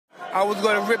I was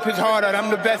gonna rip his heart out. I'm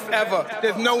the best ever.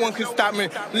 There's no one can stop me.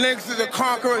 Lynx is a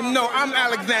conqueror. No, I'm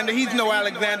Alexander. He's no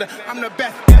Alexander. I'm the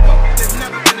best ever. There's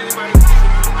never been anybody.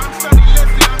 I'm Sonny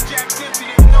Liston. I'm Jack Dempsey.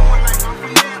 There's no one like I'm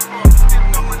from the airport. There's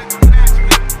no one that can match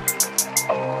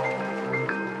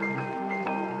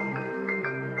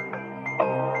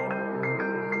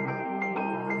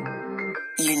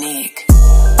me. Unique.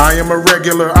 I am a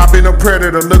regular, I've been a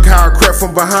predator, look how I crept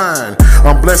from behind.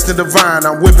 I'm blessed and divine,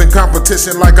 I'm whipping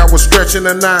competition like I was stretching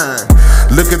a 9.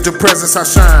 Look at the presence I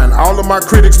shine, all of my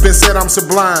critics been said I'm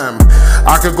sublime.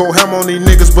 I could go ham on these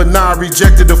niggas, but now I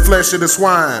rejected the flesh of the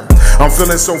swine. I'm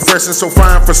feeling so fresh and so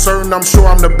fine, for certain I'm sure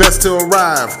I'm the best to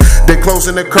arrive. They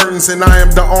closing the curtains and I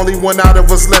am the only one out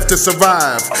of us left to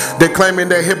survive. They claiming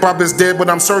that hip-hop is dead, but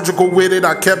I'm surgical with it,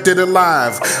 I kept it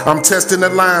alive. I'm testing the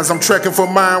lines, I'm trekking for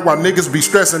mine, while niggas be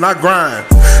stressing, I grind.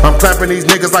 I'm clapping these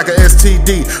niggas like a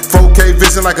STD, 4K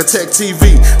vision like a tech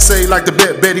TV. Say like the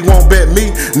bet he won't bet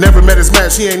me. Never met his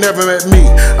match, he ain't never met me.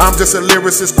 I'm just a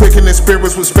lyricist, quickening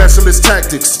spirits with specialist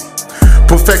tactics.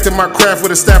 Perfecting my craft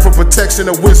with a staff of protection,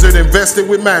 a wizard invested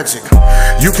with magic.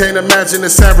 You can't imagine the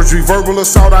savagery, verbal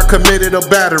assault, I committed a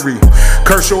battery.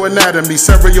 Curse your anatomy,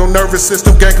 sever your nervous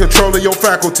system, gain control of your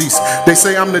faculties. They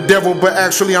say I'm the devil, but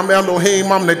actually I'm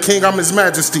Elohim, I'm the king, I'm his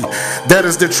majesty. That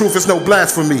is the truth, it's no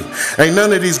blasphemy. Ain't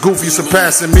none of these goofies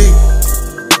surpassing me.